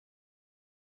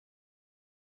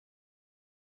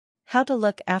How to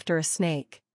look after a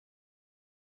snake.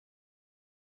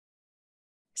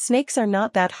 Snakes are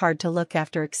not that hard to look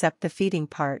after except the feeding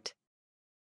part.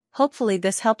 Hopefully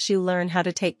this helps you learn how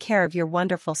to take care of your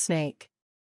wonderful snake.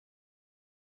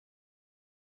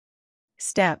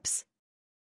 Steps.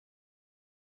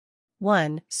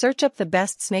 1. Search up the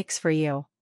best snakes for you.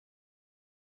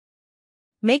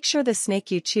 Make sure the snake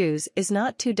you choose is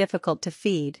not too difficult to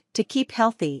feed, to keep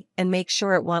healthy, and make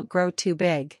sure it won't grow too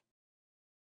big.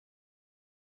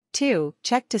 2.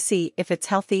 Check to see if it's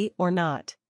healthy or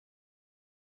not.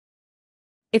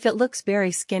 If it looks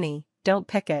very skinny, don't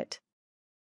pick it.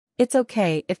 It's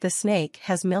okay if the snake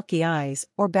has milky eyes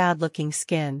or bad-looking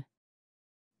skin.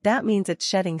 That means it's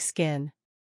shedding skin.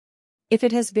 If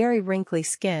it has very wrinkly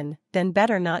skin, then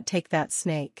better not take that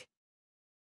snake.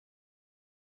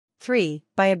 3.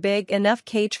 Buy a big enough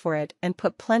cage for it and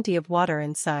put plenty of water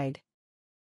inside.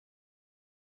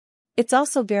 It's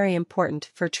also very important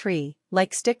for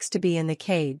tree-like sticks to be in the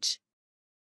cage.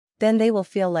 Then they will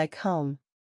feel like home.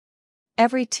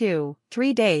 Every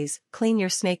 2-3 days, clean your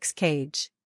snake's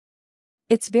cage.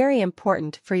 It's very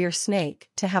important for your snake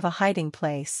to have a hiding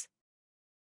place.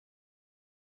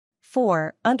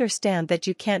 4. Understand that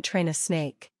you can't train a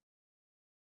snake.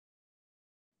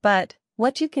 But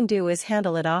what you can do is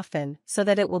handle it often so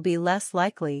that it will be less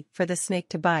likely for the snake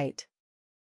to bite.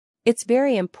 It's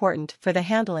very important for the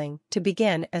handling to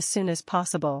begin as soon as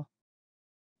possible.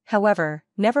 However,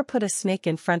 never put a snake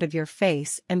in front of your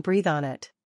face and breathe on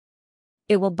it.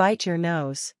 It will bite your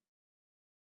nose.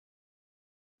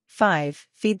 5.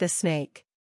 Feed the snake.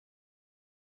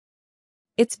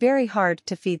 It's very hard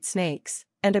to feed snakes,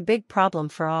 and a big problem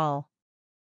for all.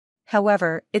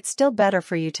 However, it's still better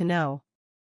for you to know.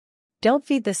 Don't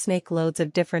feed the snake loads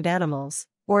of different animals,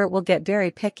 or it will get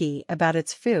very picky about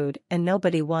its food and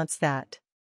nobody wants that.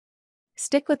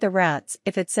 Stick with the rats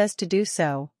if it says to do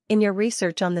so, in your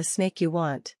research on the snake you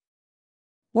want.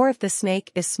 Or if the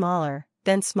snake is smaller,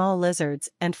 then small lizards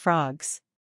and frogs.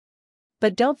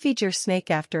 But don't feed your snake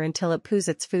after until it poos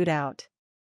its food out.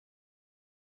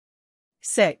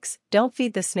 6. Don't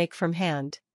feed the snake from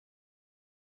hand.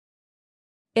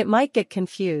 It might get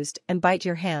confused and bite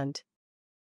your hand.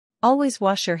 Always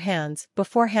wash your hands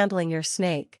before handling your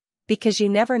snake, because you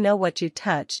never know what you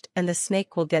touched and the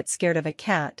snake will get scared of a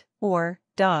cat, or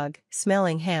dog,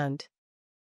 smelling hand.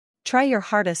 Try your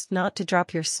hardest not to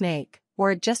drop your snake, or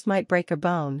it just might break a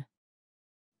bone.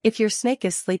 If your snake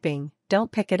is sleeping,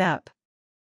 don't pick it up.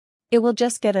 It will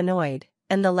just get annoyed,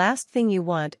 and the last thing you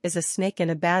want is a snake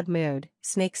in a bad mood.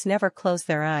 Snakes never close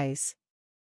their eyes.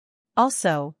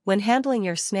 Also, when handling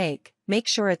your snake, make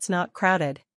sure it's not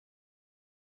crowded.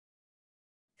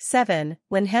 7.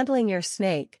 When handling your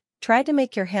snake, try to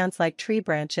make your hands like tree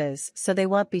branches so they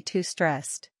won't be too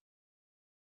stressed.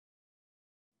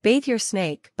 Bathe your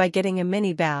snake by getting a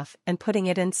mini bath and putting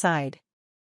it inside.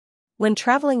 When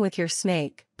traveling with your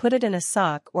snake, put it in a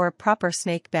sock or a proper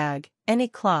snake bag, any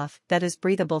cloth that is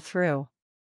breathable through.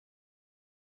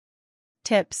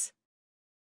 Tips.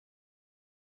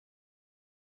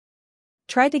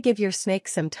 Try to give your snake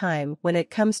some time when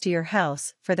it comes to your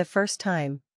house for the first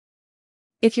time.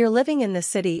 If you're living in the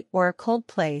city or a cold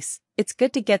place, it's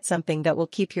good to get something that will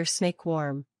keep your snake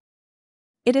warm.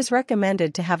 It is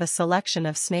recommended to have a selection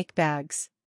of snake bags.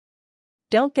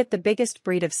 Don't get the biggest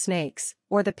breed of snakes,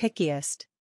 or the pickiest.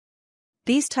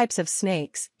 These types of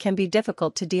snakes can be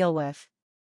difficult to deal with.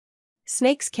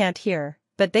 Snakes can't hear,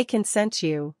 but they can sense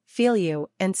you, feel you,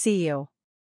 and see you.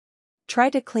 Try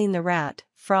to clean the rat,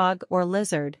 frog, or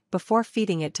lizard before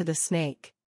feeding it to the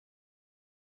snake.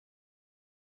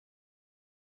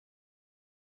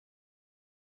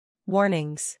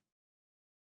 Warnings.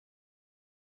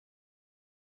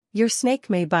 Your snake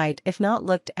may bite if not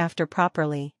looked after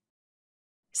properly.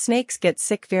 Snakes get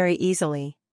sick very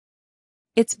easily.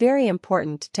 It's very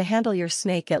important to handle your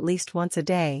snake at least once a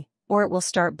day, or it will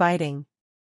start biting.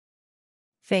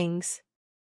 Things.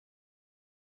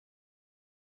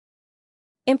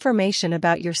 Information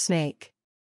about your snake.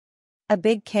 A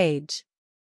big cage.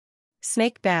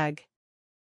 Snake bag.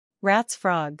 Rats,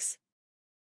 frogs.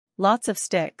 Lots of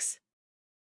sticks.